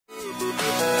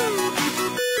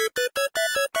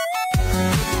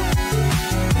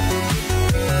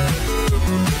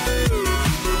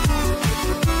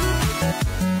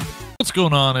What's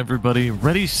going on, everybody?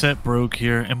 Ready, Set, Broke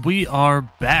here, and we are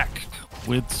back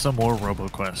with some more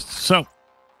Roboquest. So,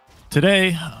 today,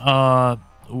 in our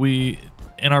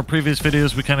previous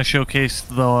videos, we kind of showcased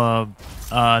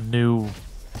the new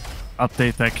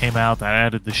update that came out that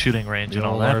added the shooting range and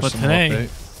all that. But today,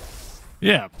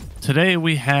 today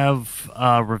we have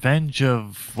Revenge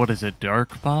of, what is it,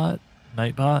 Darkbot?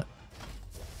 Nightbot?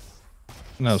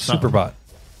 No, Superbot.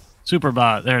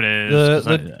 Superbot, there it is.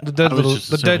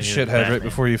 The dead shithead right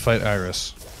before you fight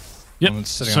Iris. Yep.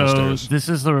 So this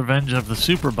is the Revenge of the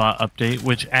Superbot update,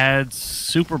 which adds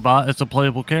Superbot as a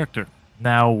playable character.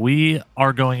 Now, we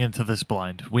are going into this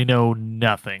blind. We know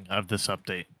nothing of this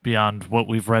update beyond what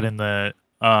we've read in the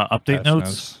update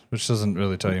notes. Which doesn't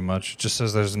really tell you much. It just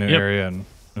says there's a new area and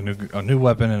a new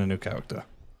weapon and a new character.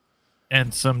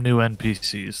 And some new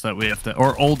NPCs that we have to,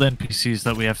 or old NPCs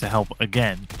that we have to help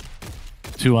again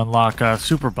to unlock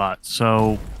Superbot.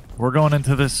 So we're going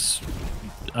into this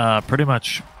pretty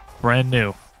much brand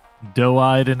new,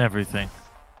 doe-eyed and everything.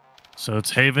 So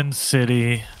it's Haven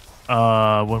City.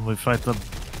 When we fight the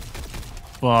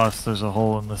boss, there's a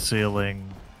hole in the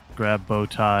ceiling. Grab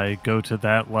Bowtie, go to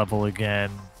that level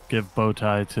again, give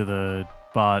Bowtie to the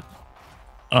bot.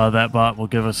 That bot will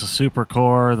give us a super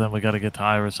core. Then we got to get to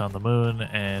Iris on the moon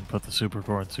and put the super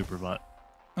core in Superbot.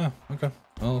 Oh, okay.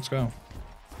 Well, let's go.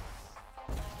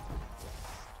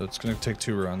 So it's going to take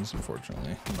 2 runs,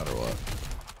 unfortunately, no matter what.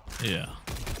 Yeah.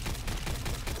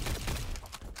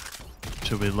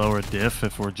 Should we lower diff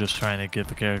if we're just trying to get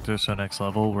the character so next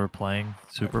level we're playing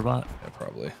Superbot? Yeah,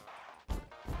 probably.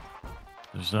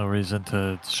 There's no reason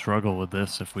to struggle with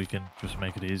this if we can just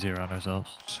make it easier on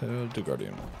ourselves. So do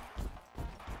Guardian.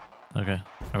 Okay.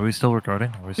 Are we still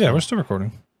recording? Yeah, we're still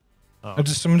recording. Oh. I'm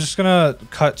just gonna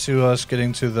cut to us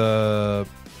getting to the.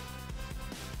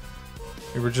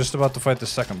 We were just about to fight the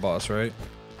second boss, right?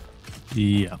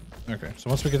 Yeah. Okay, so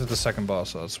once we get to the second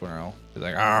boss, that's when I'll be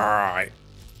like, all right.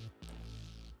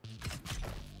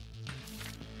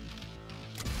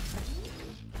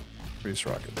 Increase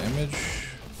rocket damage.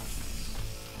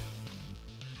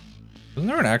 Isn't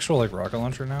there an actual like rocket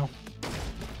launcher now?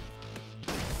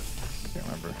 Can't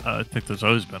remember. I think there's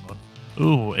always been one.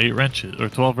 Ooh, 8 wrenches or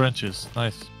 12 wrenches.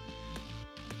 Nice.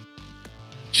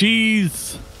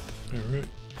 Cheese. All right.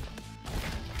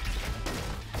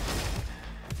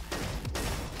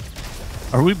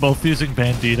 Are we both using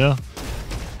Bandito?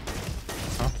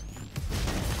 Huh?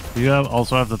 Do you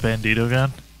also have the Bandito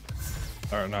gun?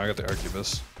 All right, now I got the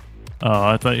Arquebus. Oh,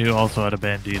 I thought you also had a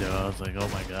Bandito. I was like, oh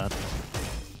my god.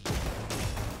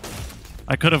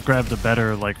 I could have grabbed a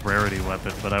better, like, rarity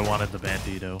weapon, but I wanted the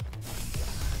Bandito.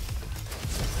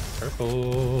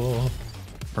 Purple.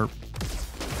 Perp.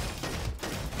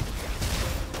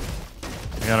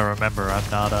 I gotta remember,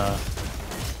 I'm not,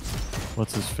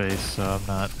 what's his face, so I'm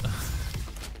not...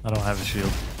 I don't have a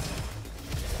shield.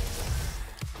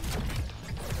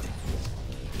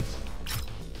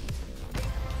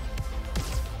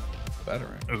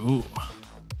 Battering. Ooh.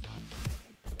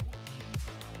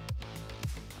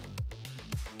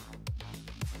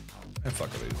 And fuck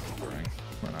it, battering.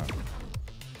 Why not?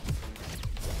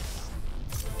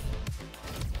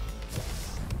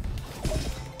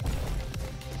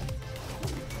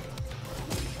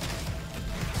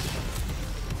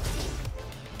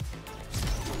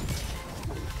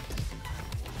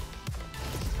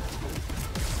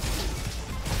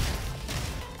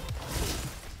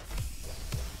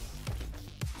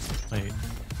 Wait.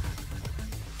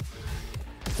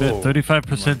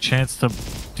 35% chance to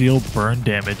deal burn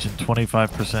damage and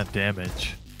 25%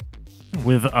 damage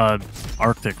with a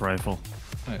Arctic rifle.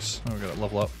 Nice. Oh, we got to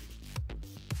level up.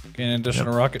 Gain an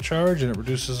additional rocket charge, and it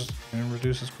reduces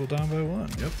cooldown by 1.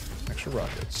 Yep. Extra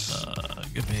rockets.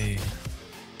 Give me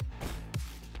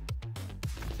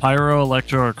Pyro,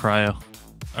 Electro, or Cryo.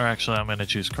 Or actually, I'm gonna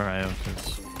choose Cryo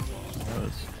because that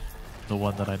was the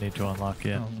one that I need to unlock.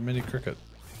 Yeah. Oh, mini cricket.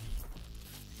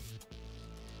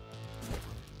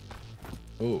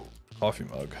 Oh, coffee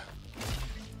mug.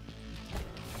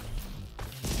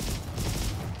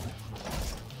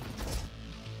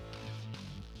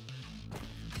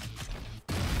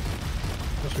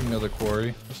 Guess we another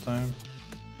quarry this time.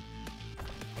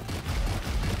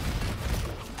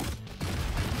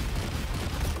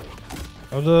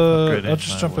 I'll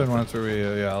just jump in after we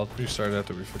yeah, I'll restart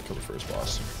after we kill the first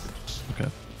boss. Okay.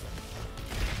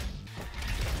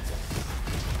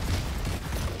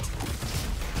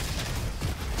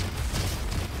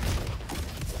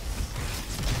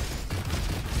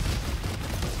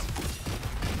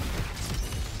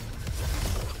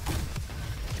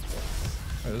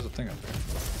 Hey, there's a thing up there.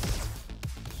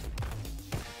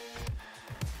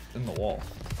 In the wall.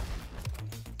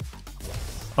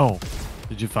 Oh,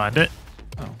 did you find it?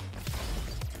 Oh.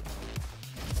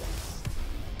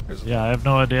 Yeah, I have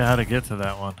no idea how to get to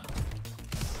that one.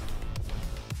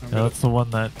 Yeah, that's the one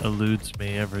that eludes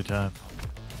me every time.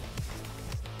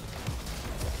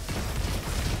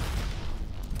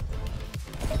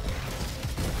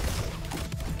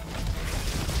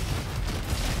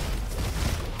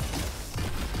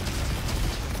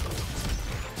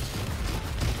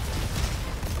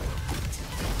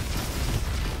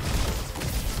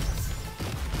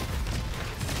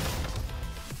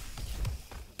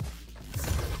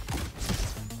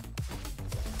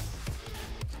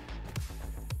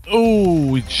 Oh,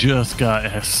 we just got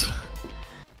S.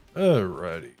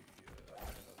 Alrighty.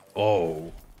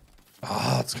 Oh.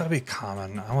 Ah, it's gotta be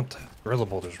common. I want the Gorilla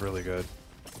Boulder's really good.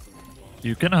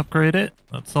 You can upgrade it.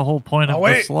 That's the whole point of the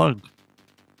wait. slug.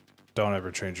 Don't ever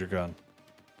change your gun.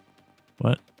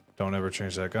 What? Don't ever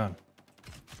change that gun.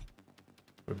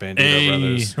 We're Bandito Hey.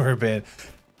 brothers. We're band.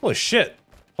 Holy shit.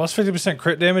 Plus 50%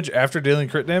 crit damage after dealing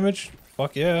crit damage?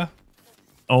 Fuck yeah.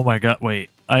 Oh my god, wait.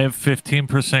 I have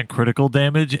 15% critical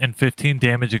damage and 15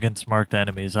 damage against marked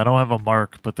enemies. I don't have a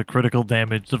mark, but the critical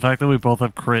damage, the fact that we both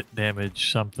have crit damage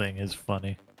something is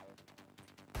funny.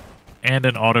 And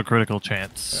an auto critical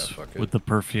chance Yeah, fuck it. with the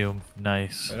perfume.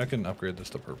 Nice. Wait, I can upgrade this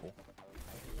to purple.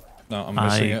 No, I'm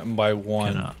missing it by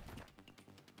one. Cannot.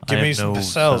 Give I me have some no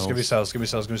cells. Give me cells. Give me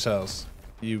cells. Give me cells.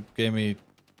 You gave me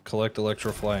collect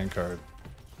electro flying card.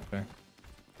 Okay.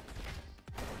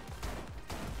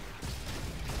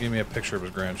 Give me a picture of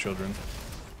his grandchildren.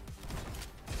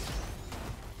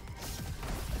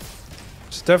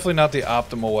 It's definitely not the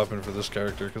optimal weapon for this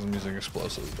character because I'm using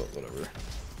explosives, but whatever.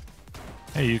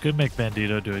 Hey, you could make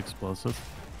Bandito do explosive.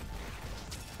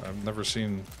 I've never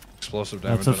seen explosive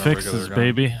damage That's a on a regular fixes, gun.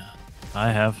 baby.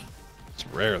 I have. It's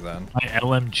rare then. My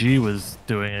LMG was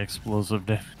doing explosive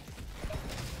damage.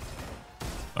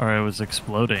 Or it was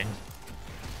exploding.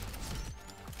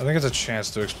 I think it's a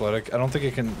chance to explode. I don't think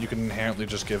you can inherently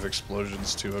just give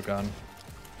explosions to a gun.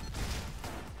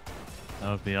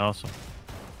 That would be awesome.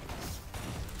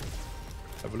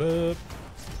 Level up.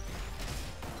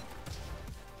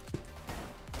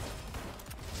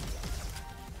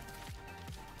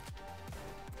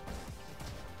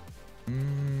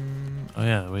 Oh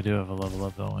yeah, we do have a level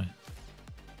up, don't we?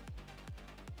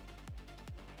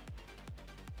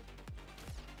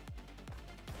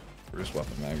 Reduce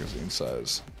weapon magazine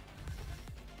size.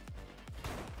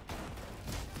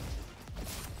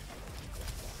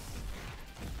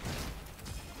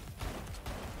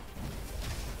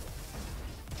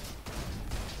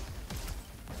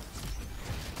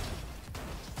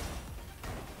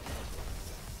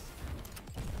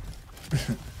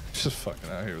 Just fucking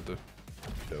out here with the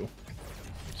dough.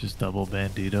 Just double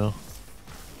Bandito.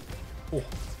 Oh.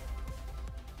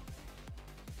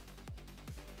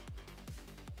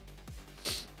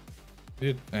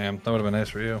 Dude, damn, that would have been nice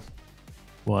for you.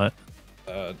 What?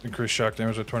 Increase shock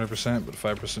damage by 20%, but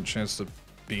 5% chance to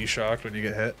be shocked when you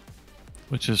get hit.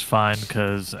 Which is fine,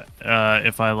 because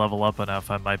if I level up enough,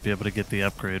 I might be able to get the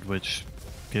upgrade, which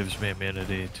gives me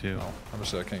immunity to... No,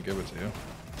 obviously I can't give it to you.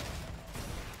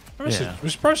 Yeah. We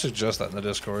should probably suggest that in the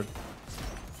Discord.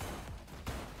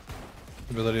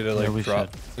 The ability to like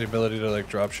drop, the ability to like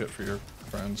drop shit for your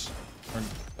friends, or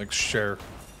like share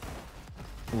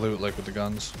loot like with the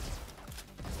guns.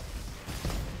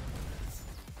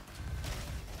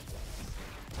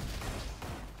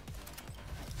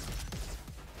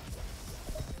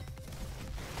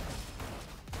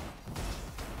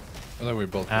 I think we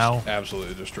both just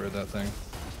absolutely destroyed that thing.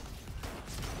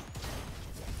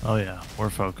 Oh yeah,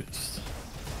 we're focused.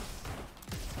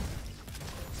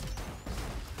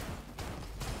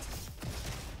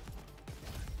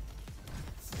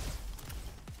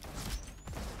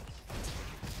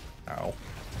 Ow.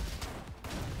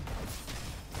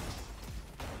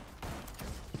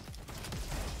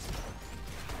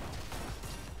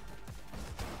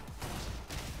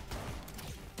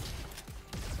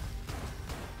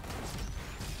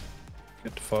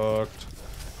 Get fucked.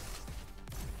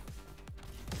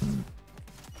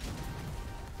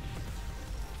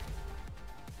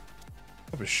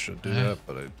 Probably should do that,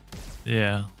 but I...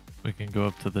 Yeah, we can go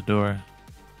up to the door.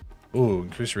 Ooh,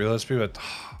 increase reload speed, but...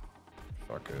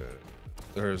 Fuck it.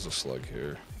 There is a slug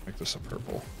here. Make this a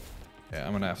purple. Yeah,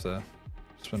 I'm gonna have to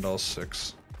spend all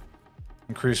 6.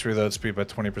 Increase reload speed by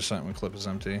 20% when clip is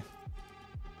empty.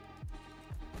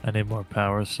 I need more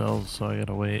power cells, so I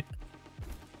gotta wait.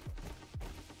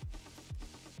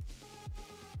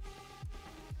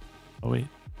 Oh wait.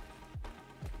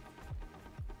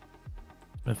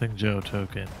 Smithing Joe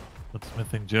token. What's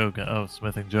Smithing Joe got? Oh,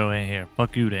 Smithing Joe ain't here.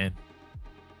 Fuck you, Dan.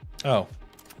 Oh.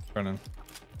 Brennan.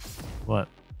 What?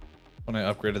 When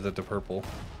I upgraded it to purple.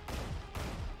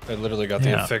 I literally got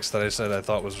the affix that I said I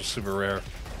thought was super rare.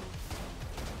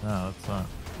 No, it's not.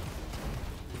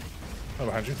 Oh,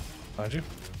 behind you. Behind you.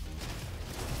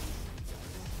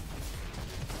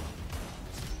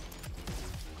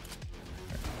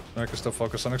 I can still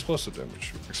focus on explosive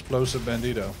damage. Explosive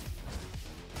Bandito.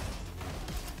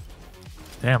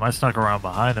 Damn, I snuck around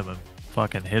behind him and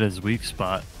fucking hit his weak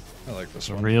spot. I like this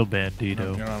A one. real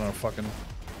Bandito. You're not on a fucking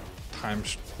time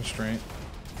constraint.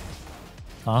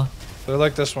 Huh? I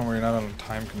like this one where you're not on a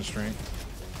time constraint.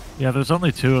 Yeah, there's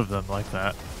only 2 of them like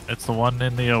that. It's the one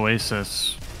in the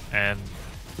Oasis and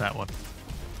that one.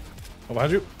 Oh,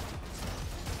 behind you.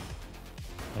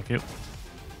 Thank you.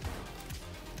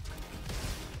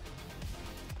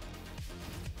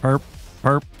 Perp.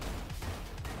 Perp.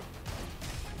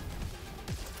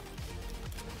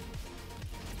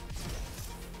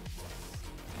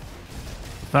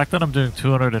 The fact that I'm doing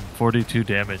 242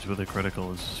 damage with a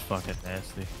critical is just fucking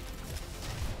nasty.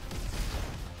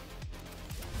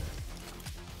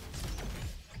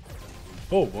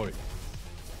 Oh boy.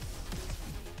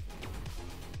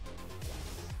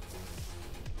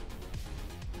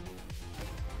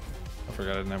 I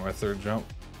forgot I didn't have my 3rd jump.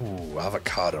 Ooh,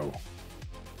 avocado.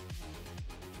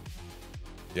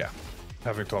 Yeah.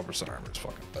 Having 12% armor is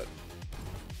fucking bad.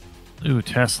 Ooh,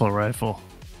 Tesla rifle.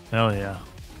 Hell yeah.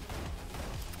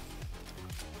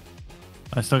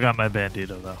 I still got my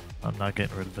Bandito though. I'm not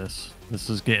getting rid of this. This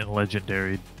is getting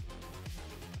legendary.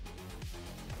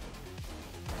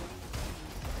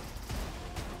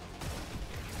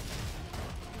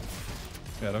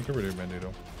 Yeah, don't get rid of your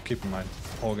Bandito. Keep in mind,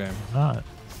 whole game. Not.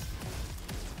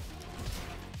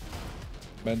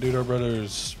 Bandito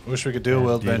brothers. Wish we could deal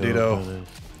with Bandito. Brothers.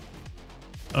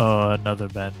 Oh, another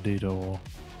Bandito.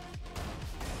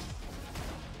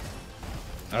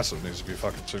 That's what needs to be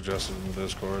fucking suggested in the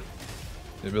Discord.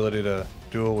 The ability to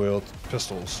dual wield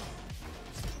pistols.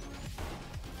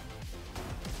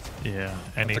 Yeah,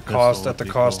 At any the pistol cost would be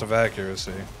cost cool. of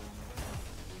accuracy.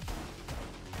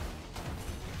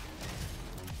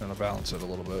 Gonna balance it a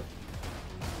little bit.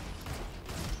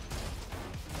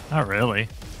 Not really.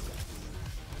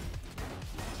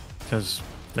 Because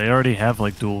they already have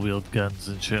like dual wield guns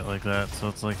and shit like that, so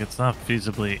it's like it's not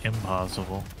feasibly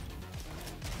impossible.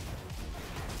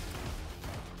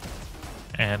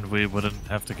 And we wouldn't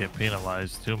have to get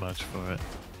penalized too much for it.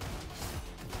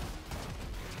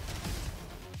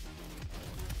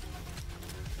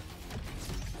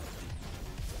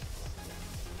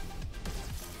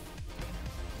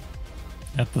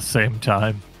 At the same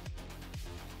time.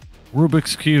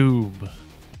 Rubik's Cube.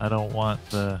 I don't want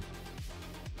the...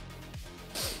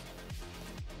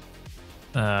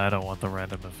 I don't want the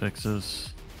random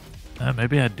affixes.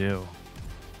 Maybe I do.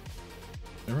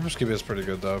 The Rubik's Cube is pretty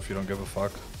good though if you don't give a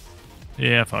fuck.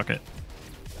 Yeah, fuck it.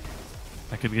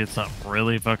 I could get something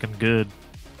really fucking good.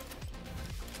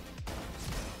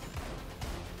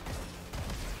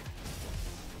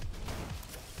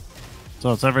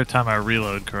 So it's every time I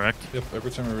reload, correct? Yep,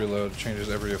 every time I reload, it changes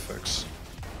every affix.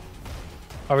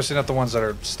 Obviously not the ones that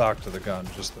are stock to the gun,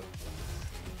 just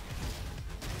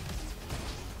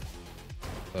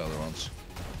the other ones.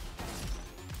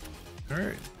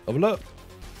 Alright, level up.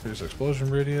 Here's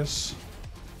explosion radius.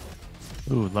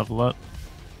 Ooh, level up.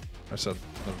 I said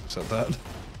that.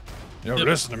 You don't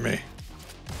listen to me.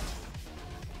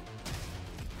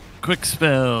 Quick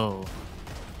spell.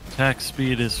 Attack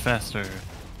speed is faster.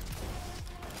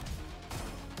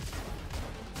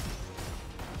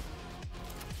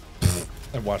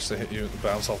 And watch they hit you,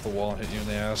 bounce off the wall and hit you in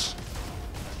the ass.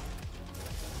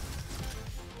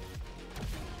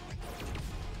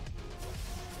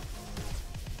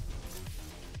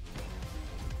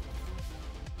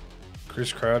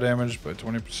 Increase cryo damage by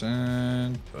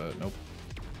 20%, but nope.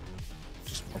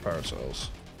 Just more power cells.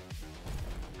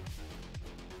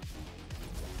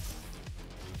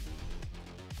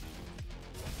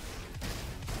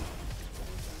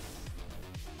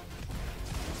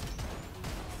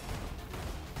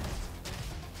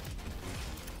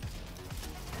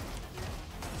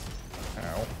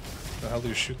 Ow. The hell do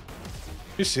you shoot?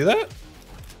 You see that?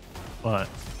 What?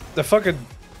 The fucking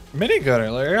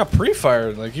minigunner, like I got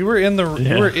pre-fired. Like you were in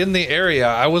the area.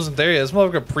 I wasn't there yet. This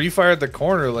motherfucker pre-fired the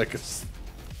corner like it's.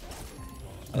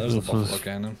 Oh, there's a buffalo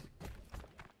cannon.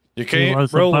 You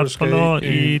can't roller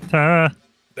skate.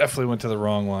 Definitely went to the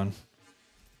wrong one.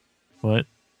 What?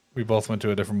 We both went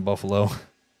to a different buffalo.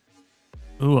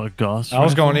 Ooh, a ghost. I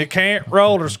was going, you can't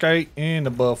roller skate in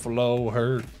the buffalo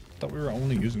herd. Thought we were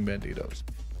only using banditos.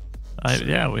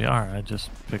 Yeah, we are. I just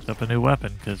picked up a new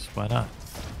weapon because why not?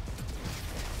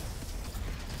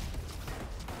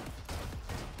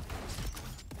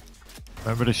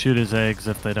 Remember to shoot his eggs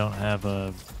if they don't have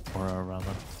a aura around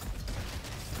them.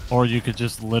 Or you could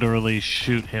just literally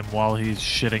shoot him while he's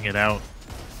shitting it out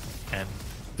and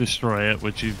destroy it,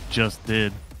 which you just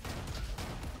did.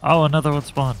 Oh, another one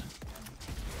spawned.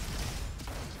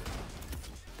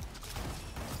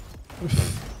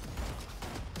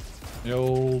 The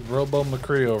old Robo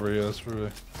McCree over here. That's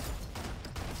really.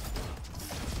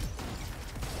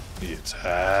 It's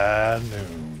high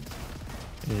noon.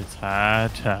 It's high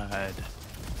tide.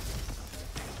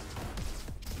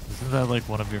 Isn't that like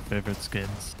one of your favorite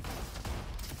skins?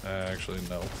 Actually,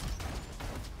 no.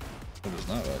 It is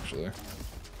not actually.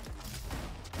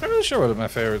 I'm not really sure what my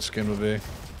favorite skin would be.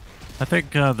 I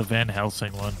think the Van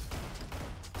Helsing one.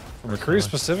 For McCree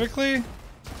specifically?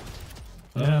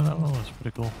 Yeah, that one was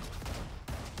pretty cool.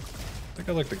 I think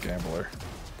I like the Gambler.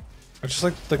 I just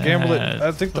like the Gambler.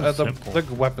 I think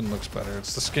the weapon looks better.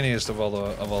 It's the skinniest of all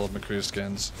of McCree's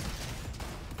skins.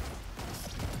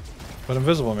 But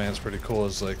Invisible Man's pretty cool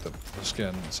as like the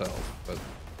skin itself. But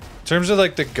in terms of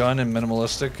like the gun and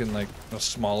minimalistic and like how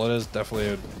small it is, definitely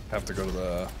would have to go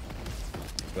to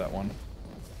that one.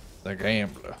 The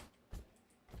Gambler.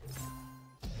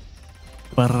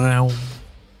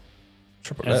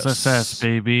 Triple SSS,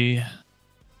 baby.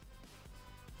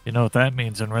 You know what that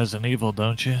means in Resident Evil,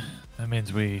 don't you? That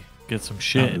means we get some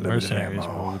shit in Mercenaries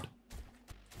mode.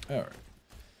 Alright.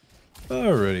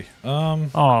 Alrighty. Oh,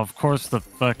 of course the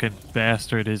fucking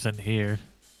bastard isn't here.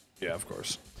 Yeah, of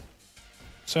course.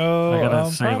 So I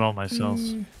gotta save all my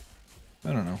cells.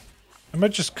 I don't know. I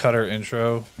might just cut our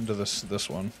intro into this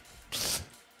one.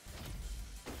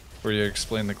 Where you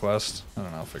explain the quest. I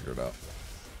don't know, I'll figure it out.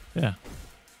 Yeah.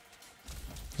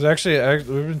 Because actually,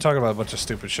 we've been talking about a bunch of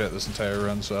stupid shit this entire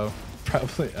run, so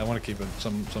probably I want to keep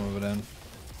some of it in.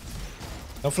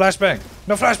 No flashbang!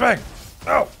 No flashbang!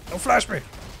 No! Don't flash me!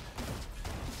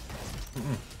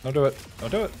 Don't do it.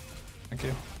 Don't do it. Thank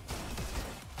you.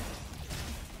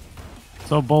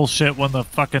 So bullshit when the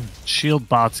fucking shield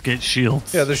bots get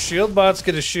shields. Yeah, the shield bots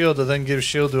get a shield and then give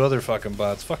shield to other fucking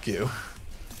bots. Fuck you.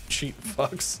 Cheat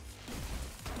fucks.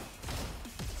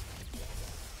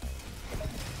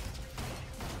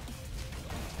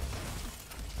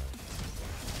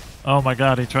 Oh my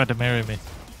god, he tried to marry me.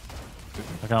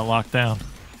 I got locked down.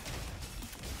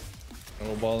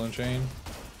 No ball and chain?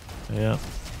 Yep.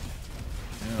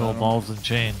 Yeah, Gold balls and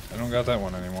chain. I don't got that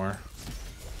one anymore.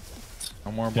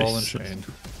 No more ball and chain.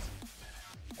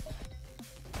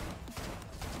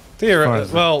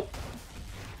 Theoretically, well...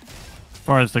 As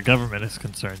far as the government is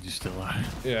concerned, you still are.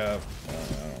 Yeah,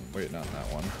 I'm waiting on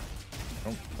that one. I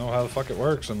don't know how the fuck it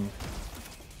works, and...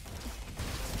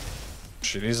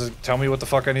 She needs to tell me what the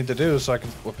fuck I need to do so I can...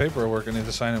 What paperwork I need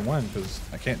to sign and when, because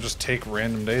I can't just take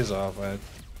random days off. I'm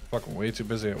fucking way too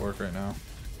busy at work right now.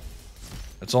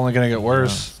 It's only gonna get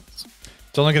worse.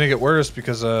 It's only gonna get worse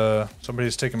because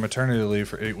somebody's taking maternity leave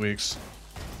for 8 weeks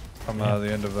from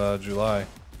the end of July.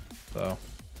 So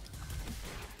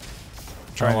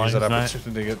try to use that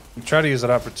opportunity to get. Try to use that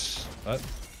opportunity. What?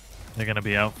 They're gonna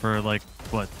be out for like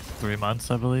what, 3 months,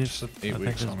 I believe. Just 8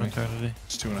 weeks on me. Maternity.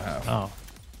 It's 2.5. Oh,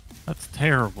 that's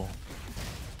terrible.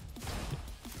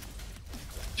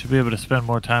 Should be able to spend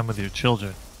more time with your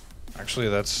children. Actually,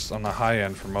 that's on the high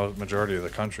end for majority of the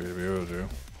country to be able to do.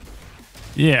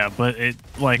 Yeah, but it's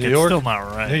still not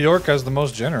right. New York has the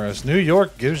most generous. New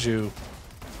York gives you,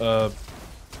 I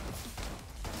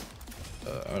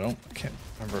can't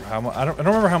remember how much. I don't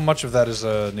remember how much of that is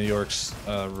New York's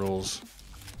rules.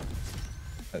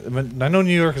 I know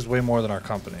New York is way more than our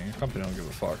company. Our company don't give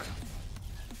a fuck.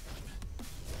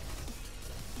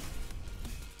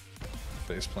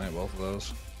 Face plant both of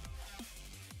those.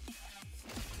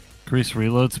 Increase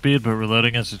reload speed, but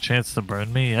reloading has a chance to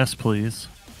burn me? Yes, please.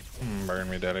 Burn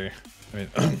me, daddy. I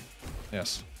mean,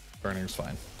 yes. Burning's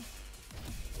fine.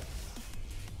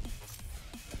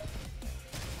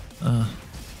 What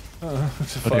the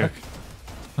fuck?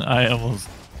 I almost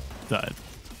died.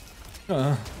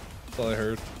 That's all I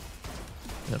heard.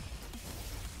 Yep.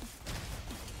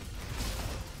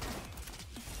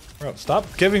 Bro,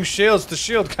 stop giving shields to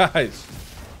shield guys!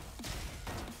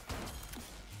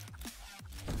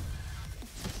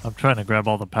 I'm trying to grab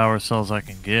all the power cells I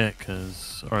can get,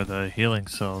 or the healing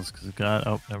cells, because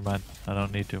oh, never mind. I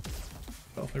don't need to.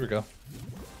 Oh, here we go.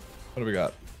 What do we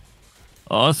got?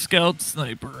 Oh, scout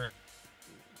sniper.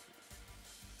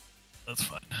 That's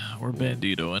fine. We're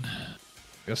banditoing.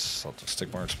 Guess I'll just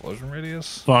stick more explosion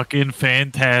radius. Fucking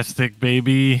fantastic,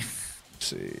 baby. Let's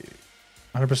see.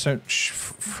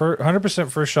 100%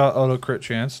 first shot auto crit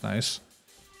chance. Nice.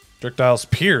 Projectiles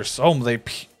pierce. Oh,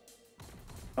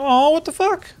 oh, what the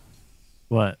fuck?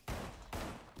 What?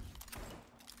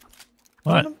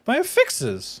 What? My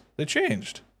affixes. They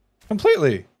changed.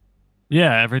 Completely.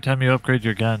 Yeah, every time you upgrade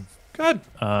your gun, God.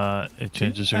 it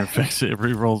changes your fix. It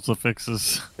re-rolls the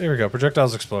fixes. There we go.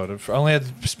 Projectiles exploded. I only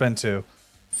had to spend 2.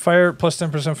 Fire plus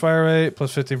 10% fire rate,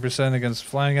 plus 15% against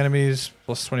flying enemies,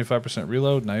 plus 25%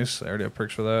 reload. Nice. I already have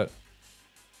perks for that.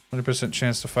 100%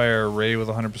 chance to fire a ray with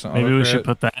 100% Maybe auto we crit. should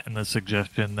put that in the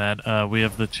suggestion that we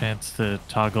have the chance to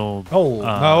toggle. Oh,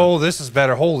 no, this is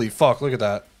better. Holy fuck, look at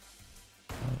that.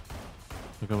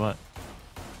 Look at what?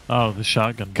 Oh, the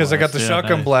shotgun blast. Because I got the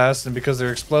shotgun nice. blast, and because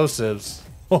they're explosives.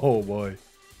 Oh, boy.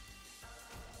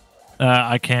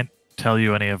 I can't tell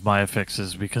you any of my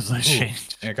affixes because they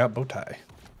changed. And I got bow tie.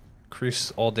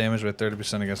 Increase all damage by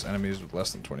 30% against enemies with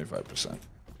less than 25%.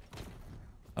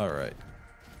 Alright.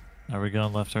 Are we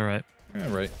going left or right?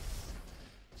 Yeah, right.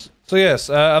 So yes,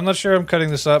 I'm not sure I'm cutting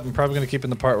this up. I'm probably going to keep in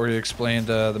the part where you explained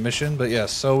the mission. But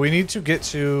yes, so we need to get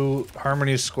to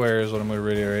Harmony Square is what I'm going to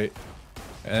reiterate.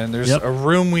 And there's a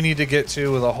room we need to get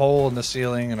to with a hole in the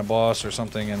ceiling and a boss or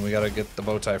something, and we got to get the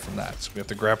bow tie from that. So we have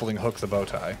to grappling hook the bow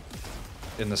tie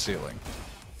in the ceiling.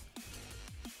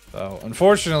 So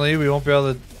unfortunately, we won't be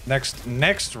able to.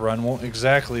 Next run won't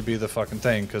exactly be the fucking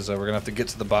thing because we're gonna have to get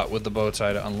to the bot with the bow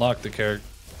tie to unlock the character.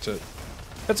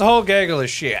 It's a whole gaggle of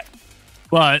shit.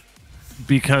 But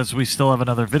because we still have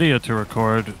another video to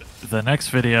record, the next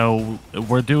video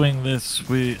we're doing this.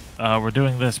 We're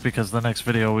doing this because the next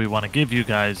video we want to give you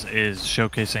guys is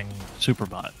showcasing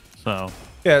Superbot. So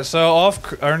yeah, so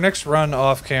our next run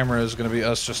off camera is gonna be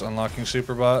us just unlocking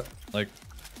Superbot. Like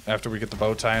after we get the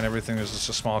bow tie and everything, there's just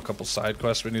a small couple side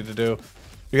quests we need to do.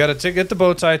 You gotta get the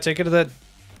bow tie, take it to that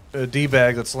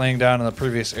D-bag that's laying down in the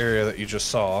previous area that you just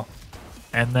saw.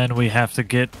 And then we have to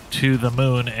get to the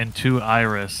moon and to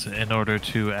Iris in order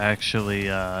to actually,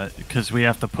 because we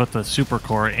have to put the super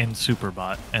core in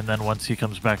Superbot. And then once he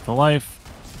comes back to life,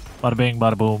 bada bing,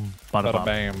 bada boom, bada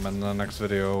bam. Bam. And the next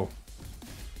video,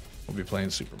 we'll be playing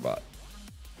Superbot.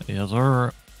 Yes,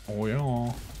 sir. Oh,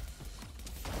 yeah.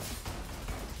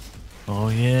 Oh,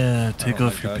 yeah. Take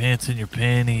off your pants and your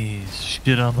panties.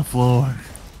 Shit on the floor.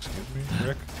 Excuse me,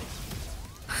 Rick?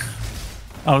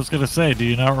 I was going to say, do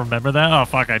you not remember that? Oh,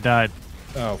 fuck, I died.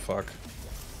 Oh, fuck.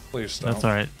 Please stop. That's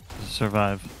alright.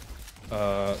 Survive.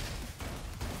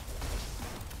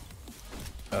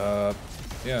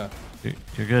 Yeah.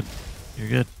 You're good. You're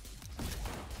good.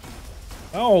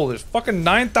 Oh, there's fucking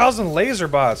 9,000 laser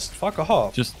bots. Fuck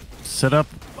off. Just sit up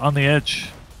on the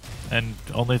edge and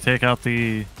only take out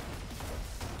the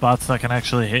bots that can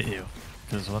actually hit you.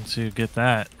 Because once you get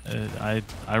that, I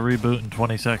reboot in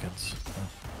 20 seconds.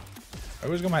 I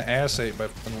always got my ass ate by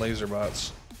fucking laser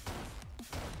bots.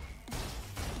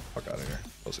 Fuck out of here,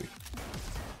 pussy.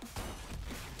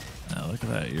 Now look at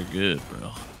that, you're good,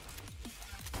 bro.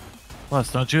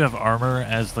 Plus, don't you have armor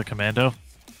as the commando?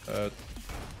 No,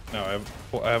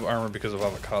 I have armor because of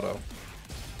avocado.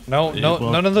 No, Yeah, well,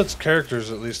 none of those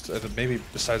characters, at least, maybe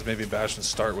besides maybe Bastion,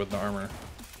 start with the armor.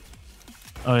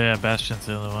 Oh yeah, Bastion's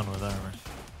the only one with armor.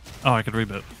 Oh, I could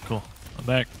reboot. Cool. I'm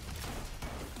back.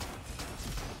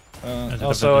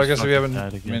 Also, I guess we haven't. I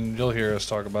I mean, you'll hear us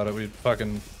talk about it. We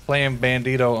fucking playing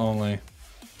Bandito only.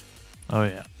 Oh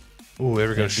yeah. Ooh, there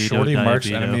we go. Bandito, Shorty marks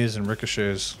Diabito. enemies and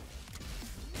ricochets.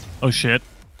 Oh shit.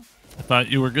 I thought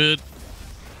you were good.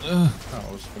 Oh,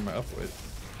 I was in my upweight.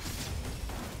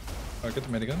 Oh, get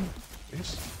the minigun,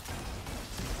 please.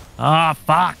 Ah,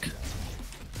 fuck.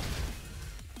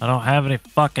 I don't have any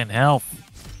fucking health.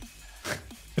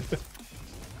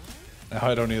 Now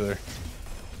I don't either.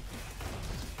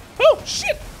 Oh,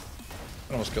 shit!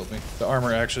 That almost killed me. The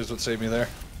armor actually is what saved me there.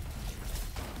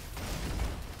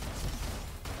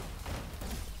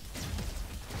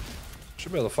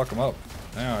 Should be able to fuck him up.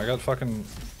 Now I got fucking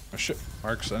my shit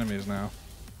marks enemies now.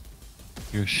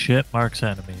 Your shit marks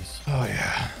enemies. Oh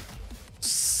yeah.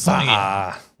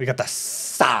 Sa. We got the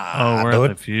sa. Oh, we're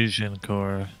dude. at the fusion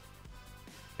core.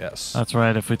 Yes. That's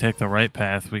right. If we take the right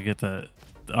path, we get the.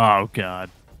 Oh god.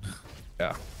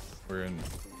 Yeah. We're in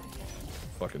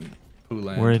fucking poo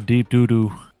land. We're in deep doo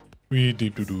doo. We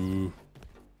deep doo doo.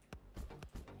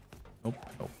 Nope.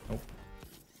 Nope. Nope.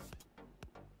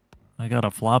 I got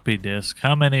a floppy disk.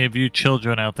 How many of you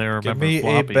children out there remember Give me a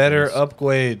floppy better disks?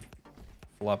 upgrade.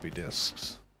 Floppy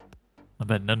disks. I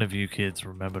bet none of you kids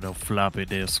remember no floppy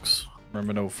disks.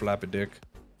 Remember no floppy dick.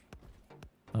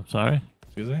 I'm sorry.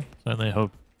 Excuse me? Certainly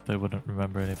hope they wouldn't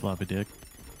remember any floppy dick.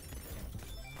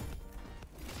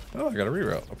 Oh, I got a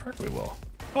reroute. I perfectly will.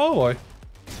 Oh boy.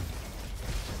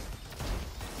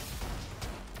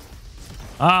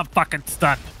 Ah, fucking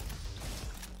stunned.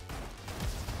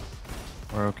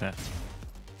 We're okay.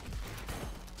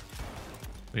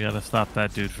 We gotta stop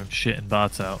that dude from shitting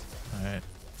bots out. Alright.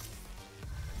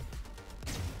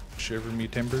 Shiver me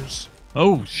timbers.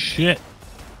 Oh shit!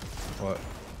 What?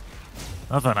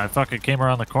 Nothing. I fucking came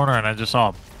around the corner and I just saw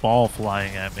a ball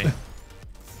flying at me.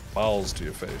 Balls to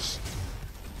your face.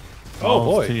 Balls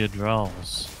oh boy. to your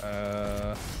draws.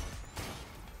 Get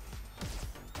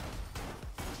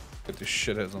these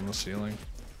shitheads on the ceiling.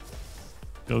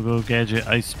 Go gadget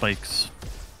ice spikes.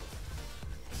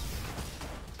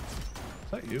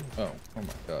 Is that you? Oh my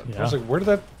god. Yeah. I was like, where did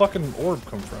that fucking orb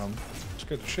come from?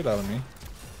 Scared the shit out of me.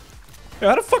 Yeah,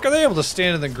 how the fuck are they able to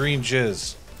stand in the green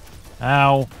jizz?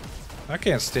 Ow! I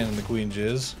can't stand in the green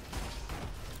jizz.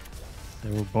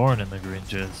 They were born in the green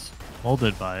jizz,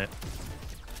 molded by it.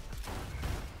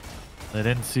 They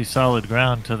didn't see solid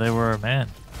ground till they were a man.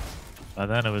 By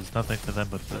then, it was nothing to them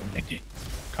but the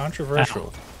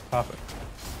Controversial topic.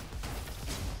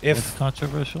 It's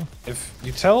controversial. If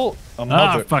you tell a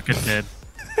mother, fucking did.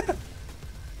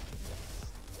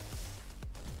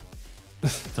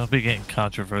 Don't be getting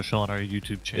controversial on our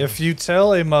YouTube channel. if you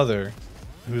tell a mother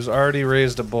who's already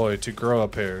raised a boy to grow a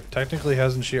pair, technically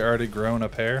hasn't she already grown a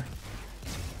pair?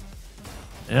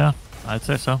 Yeah, I'd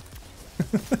say so.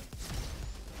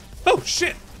 Oh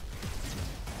shit!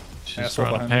 She's Asshole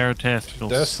grown a behind pair of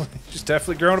testicles. She's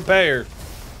definitely grown a pair.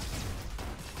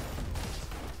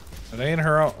 It ain't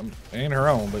her own. It ain't her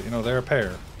own, but you know they're a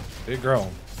pair. They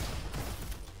grown.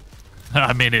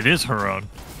 I mean, it is her own.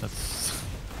 That's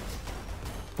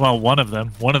well, one of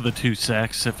them, one of the two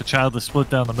sex. If a child is split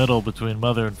down the middle between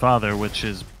mother and father, which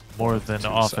is more than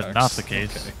often sex. not the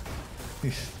case.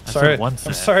 Okay. I Sorry, said one I'm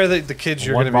sex. sorry that the kids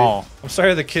you're One gonna ball. be. I'm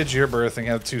sorry the kids you're birthing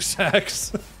have 2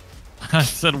 sacks. I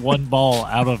said one ball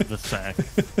out of the sack.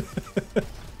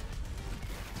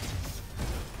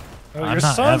 Oh, I'm your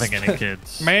not son's- having any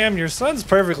kids. Ma'am, your son's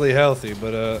perfectly healthy,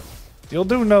 but you'll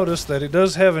do notice that he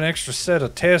does have an extra set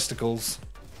of testicles.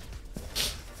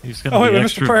 He's gonna Oh wait, be we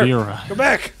missed the extra perp. virile. Go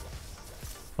back.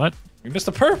 What? We missed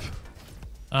the perp.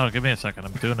 Oh, give me a second.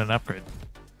 I'm doing an upgrade.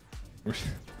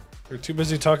 We're too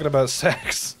busy talking about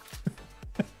sex.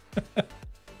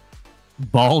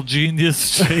 Ball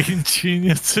genius, chain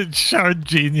genius, and shard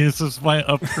genius is my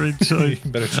upgrade choice.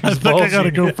 You better choose I think ball I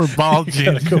gotta go genius. for ball You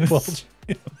genius. gotta go ball genius.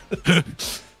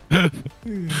 I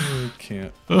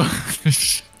can't.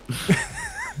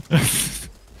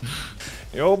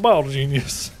 The old ball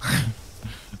genius.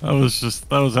 That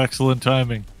was excellent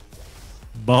timing.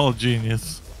 Ball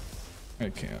genius. I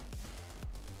can't.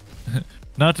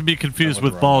 Not to be confused went the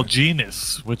with wrong ball way.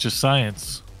 genus, which is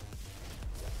science.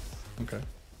 Okay.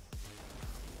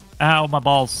 Ow, my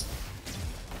balls.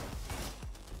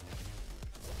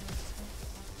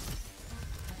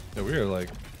 Yeah, we are like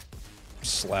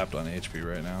slapped on HP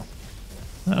right now.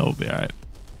 That will be alright.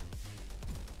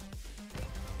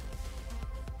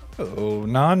 Oh,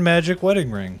 non-magic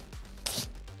wedding ring.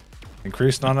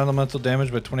 Increased non-elemental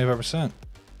damage by 25%.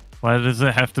 Why does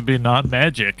it have to be not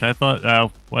magic? I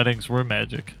thought weddings were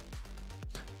magic.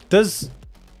 Does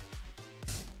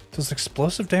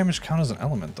explosive damage count as an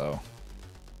element though?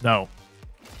 No.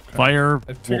 Fire,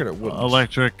 I figured it wouldn't.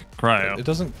 electric, cryo. It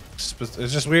doesn't. It's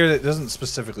just weird. It doesn't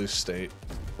specifically state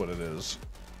what it is.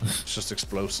 It's just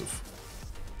explosive.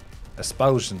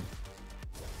 Explosion.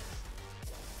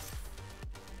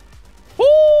 Woo!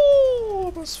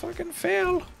 Almost fucking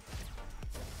fail.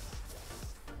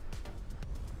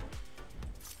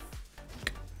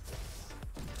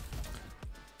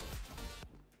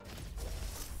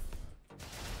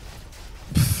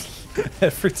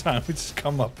 Every time we just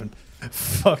come up and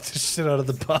fuck the shit out of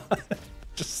the bot.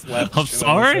 Just slap the I'm shit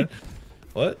out of his sorry? head.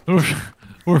 What?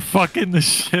 We're fucking the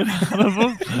shit out of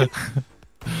him.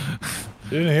 You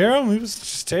didn't hear him? He was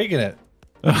just taking it.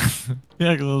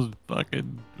 Yeah, because I was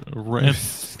fucking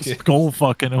skull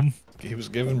fucking him. He was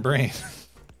giving brain.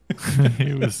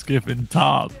 He was skipping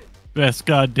top. Best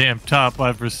goddamn top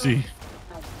I've received.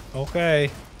 Okay.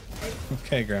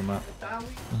 Okay, Grandma.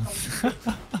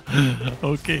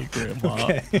 Okay, Grandma.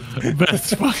 Okay.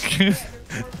 Best fucking.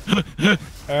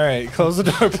 Alright, close the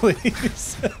door,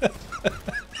 please.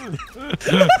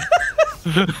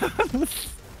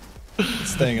 It's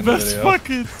staying in the Best video.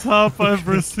 fucking top I've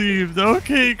received.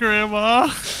 Okay, Grandma.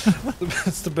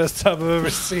 That's the best top I've ever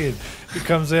seen. He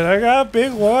comes in, I got a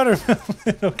big watermelon.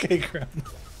 Okay, Grandma.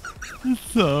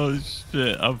 Oh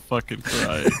shit, I'm fucking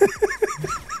crying.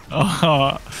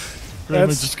 Grandma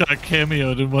That's- just got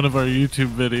cameoed in one of our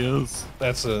YouTube videos.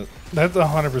 That's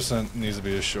 100% needs to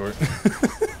be a short.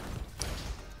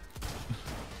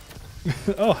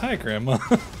 Oh, hi, Grandma.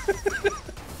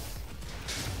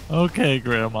 Okay,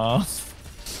 Grandma.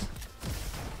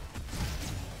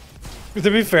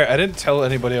 To be fair, I didn't tell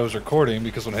anybody I was recording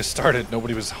because when I started,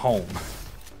 nobody was home.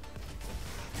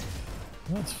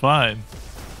 That's fine.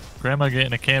 Grandma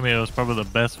getting a cameo is probably the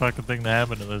best fucking thing to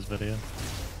happen in this video.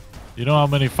 You know how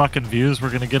many fucking views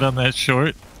we're gonna get on that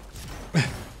short?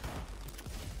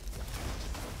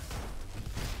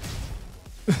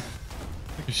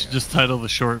 You should just title the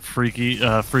short "Freaky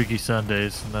Freaky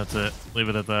Sundays" and that's it. Leave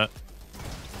it at that.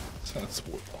 Sounds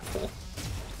awful.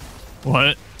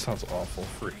 What? Sounds awful.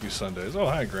 Freaky Sundays. Oh,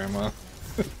 hi, Grandma.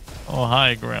 Oh,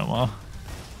 hi, Grandma.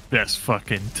 Best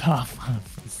fucking top.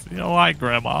 Oh, hi,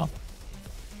 Grandma.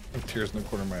 I have tears in the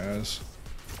corner of my eyes.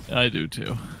 I do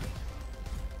too.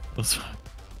 Let's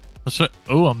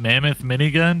oh, a mammoth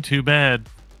minigun? Too bad.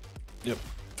 Yep.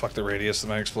 Fuck the radius of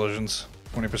my explosions.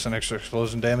 20% extra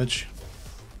explosion damage.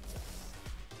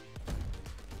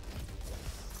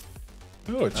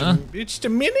 Oh, it's the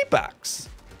mini box.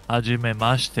 Hajime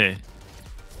mashite.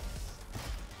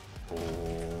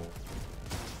 Oh,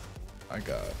 I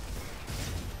got.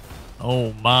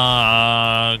 Oh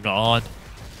my god.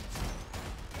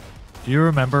 Do you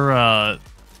remember,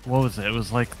 what was it? It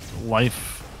was like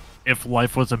Life, if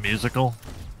Life was a musical.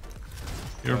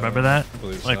 You remember that? I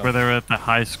believe Like so. where they were at the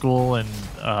high school and,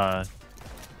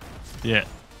 yeah.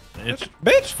 It's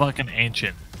Bitch! fucking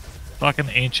ancient. Fucking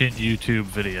ancient YouTube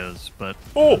videos, but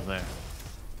Oh! it was there.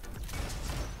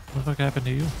 What the fuck happened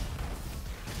to you?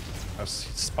 I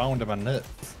spawned in my nut.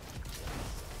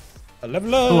 I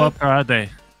level Oh, up. up are they?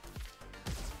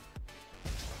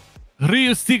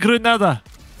 Rio Sti Granada!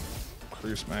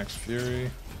 Increase max fury.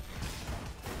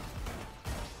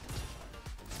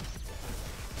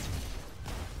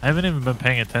 I haven't even been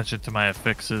paying attention to my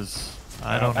affixes.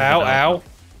 I don't even Ow, know. ow.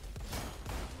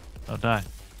 Oh, die.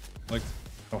 Like,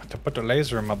 I want to put the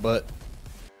laser in my butt.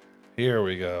 Here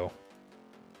we go.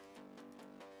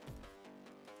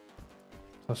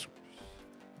 Plus,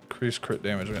 increase crit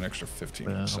damage by an extra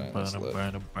 15%. That's lit.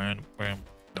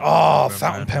 Oh,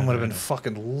 fountain pen would have been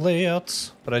fucking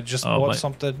lit. But I just bought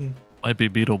something. Might be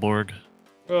Beetleborg.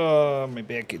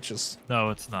 Maybe I could just.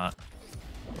 No, it's not.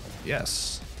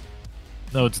 Yes.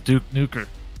 No, it's Duke Nuker.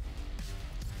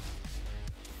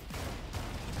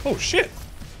 Oh shit!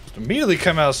 Just immediately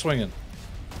come out swinging.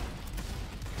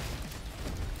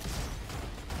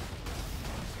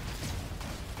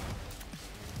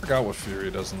 Forgot what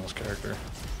Fury does in this character.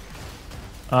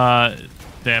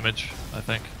 Damage, I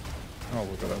think. I'll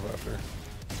look it up after.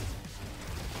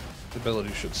 The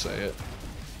ability should say it.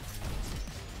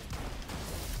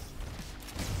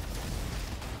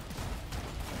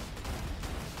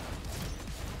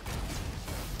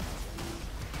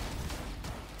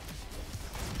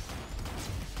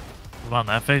 Come on,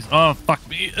 that face. Oh, fuck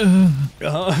me.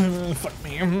 Fuck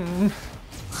me.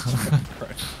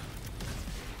 Christ.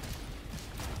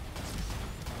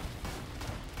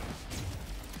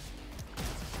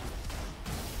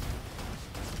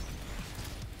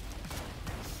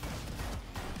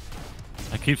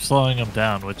 I keep slowing him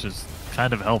down, which is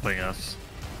kind of helping us.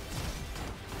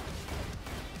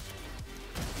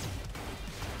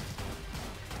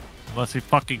 Unless he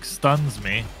fucking stuns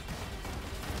me.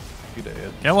 You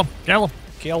dead. Kill him! Kill him!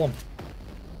 Kill him.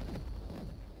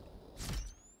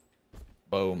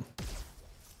 Boom.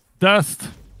 Dust!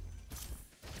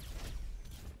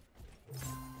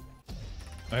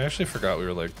 I actually forgot we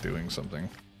were like doing something.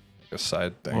 Like a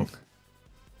side thing.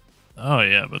 Oh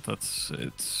yeah, but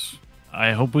it's...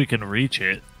 I hope we can reach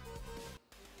it.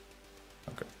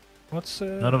 Okay. What's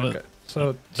None of it. Okay.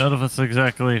 So None of us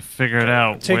exactly figured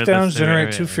out where takedowns this generate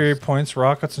area 2 is. fury points.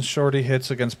 Rockets and shorty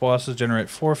hits against bosses generate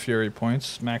 4 fury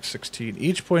points. Max 16.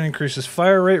 Each point increases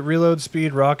fire rate, reload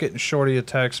speed, rocket, and shorty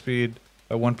attack speed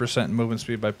by 1% and movement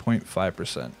speed by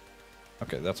 0.5%.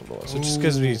 Okay, that's what it was. It just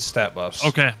gives me stat buffs.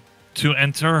 Okay. To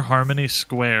enter Harmony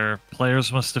Square,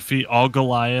 players must defeat all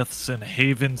Goliaths in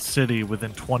Haven City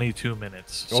within 22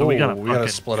 minutes. So we gotta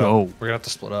split go. up. We're gonna have to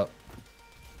split up.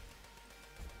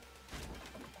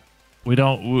 We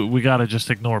gotta just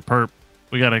ignore perp.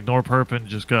 We gotta ignore perp and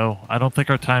just go. I don't think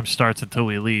our time starts until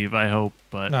we leave, I hope,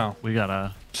 but No. we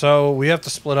gotta... So we have to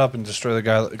split up and destroy the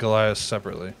Goliath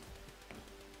separately.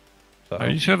 So Are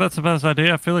you sure that's the best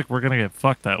idea? I feel like we're gonna get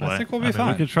fucked that way. I think we'll be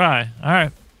fine. We could try.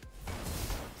 Alright.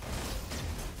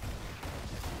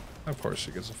 Of course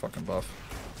he gets a fucking buff.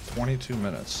 22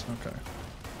 minutes. Okay.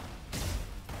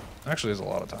 Actually, there's a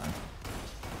lot of time.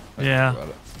 I Yeah. think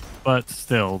about it. But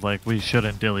still, like, we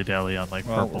shouldn't dilly-dally on, like,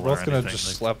 Well, purple we're both or gonna anything. just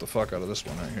like, slap the fuck out of this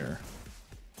one right here.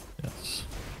 Yes.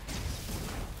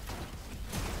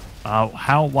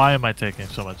 Why am I taking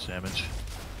so much damage?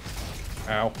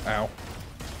 Ow, ow.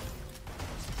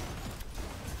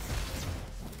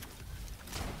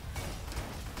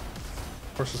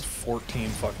 Of course, it's 14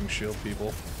 fucking shield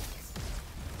people.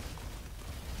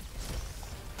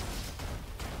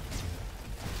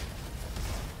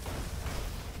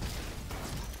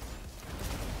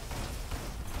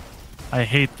 I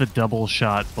hate the double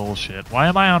shot bullshit. Why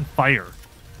am I on fire?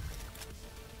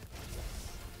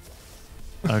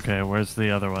 Okay, where's the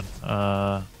other one?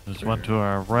 There's one to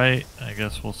our right. I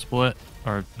guess we'll split.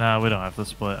 Or, nah, we don't have to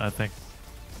split. I think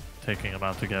taking them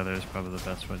out together is probably the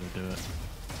best way to do it.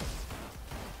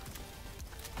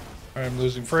 I'm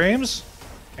losing frames.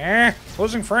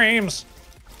 Losing frames.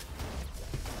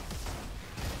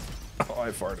 Oh, I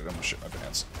farted. I'm gonna shit my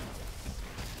pants.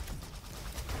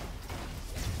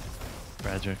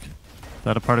 Tragic. Is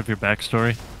that a part of your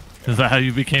backstory? Is that how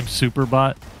you became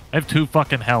Superbot? I have 2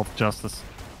 fucking health, Justice.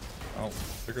 Oh,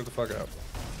 figure the fuck out.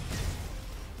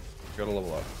 Gotta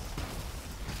level up.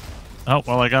 Oh,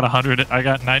 well, I got 100. I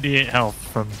got 98 health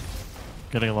from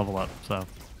getting a level up, so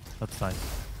that's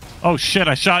nice. Oh shit,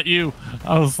 I shot you.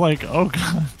 I was like, oh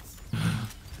god.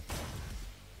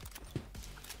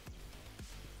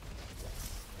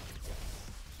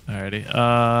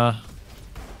 Alrighty.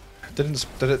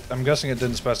 Did it? I'm guessing it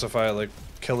didn't specify like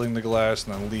killing the glass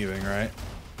and then leaving, right?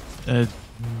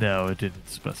 No, it didn't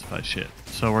specify shit.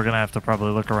 So we're gonna have to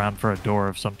probably look around for a door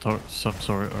of some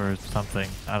sort or something.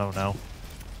 I don't know.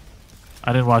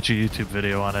 I didn't watch a YouTube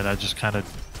video on it. I just kind of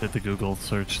did the Google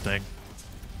search thing.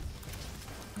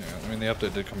 Yeah, I mean the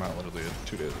update did come out literally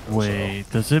 2 days ago. Wait,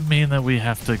 does it mean that we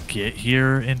have to get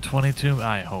here in 22?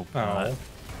 I hope not. No.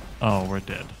 Oh, we're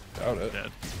dead. Doubt it.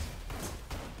 Dead.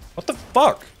 What the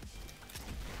fuck?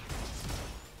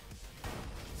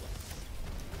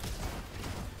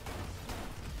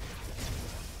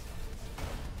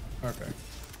 Okay.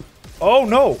 Oh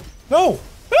no! No!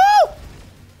 No!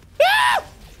 No!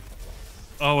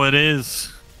 Oh, it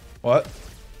is. What?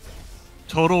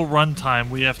 Total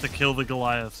runtime, we have to kill the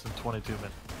Goliaths in 22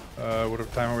 minutes.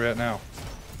 What time are we at now?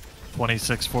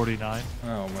 26:49.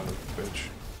 Oh, mother bitch.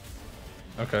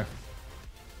 Okay.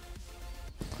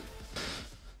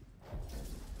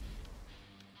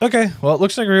 Okay, well, it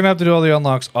looks like we're gonna have to do all the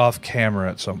unlocks off camera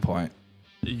at some point.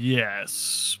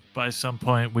 Yes. By some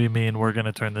point, we mean we're going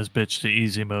to turn this bitch to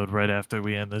easy mode right after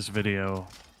we end this video.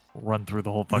 Run through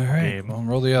the whole fucking game. Well,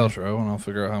 roll the outro, and I'll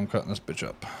figure out how I'm cutting this bitch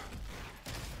up.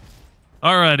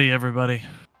 Alrighty, everybody.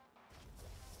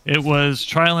 It was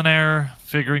trial and error,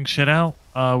 figuring shit out.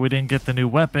 We didn't get the new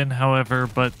weapon, however,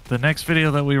 but the next video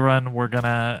that we run, we're going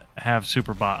to have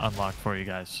Superbot unlocked for you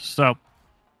guys. So,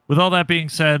 with all that being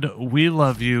said, we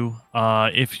love you.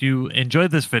 If you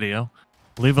enjoyed this video,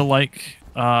 leave a like,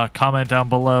 comment down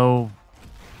below,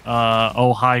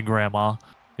 oh hi grandma,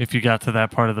 if you got to that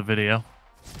part of the video.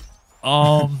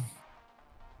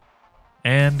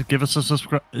 And give us a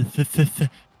subscribe.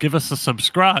 Give us a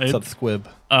subscribe. Subscribe.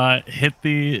 Hit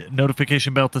the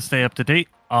notification bell to stay up to date.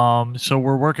 So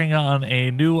we're working on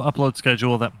a new upload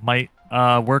schedule that might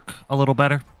work a little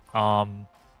better.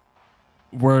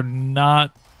 We're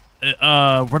not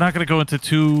going to go into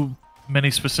too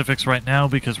many specifics right now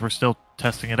because we're still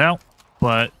testing it out.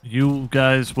 But you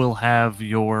guys will have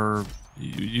your,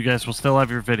 you guys will still have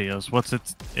your videos. What's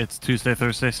it? It's Tuesday,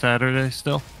 Thursday, Saturday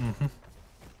still? Mm-hmm.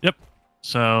 Yep.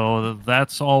 So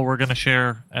that's all we're going to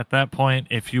share at that point.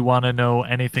 If you want to know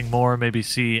anything more, maybe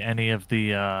see any of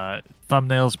the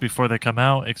thumbnails before they come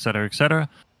out, etc., etc.,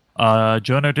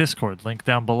 join our Discord. Link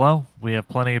down below. We have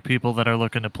plenty of people that are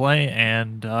looking to play.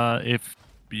 And if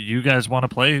you guys want to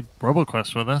play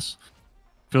Roboquest with us,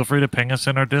 feel free to ping us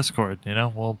in our Discord. You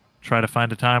know, we'll try to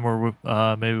find a time where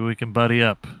maybe we can buddy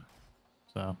up.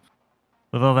 So,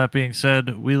 with all that being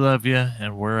said, we love you,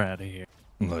 and we're out of here.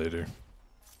 Later.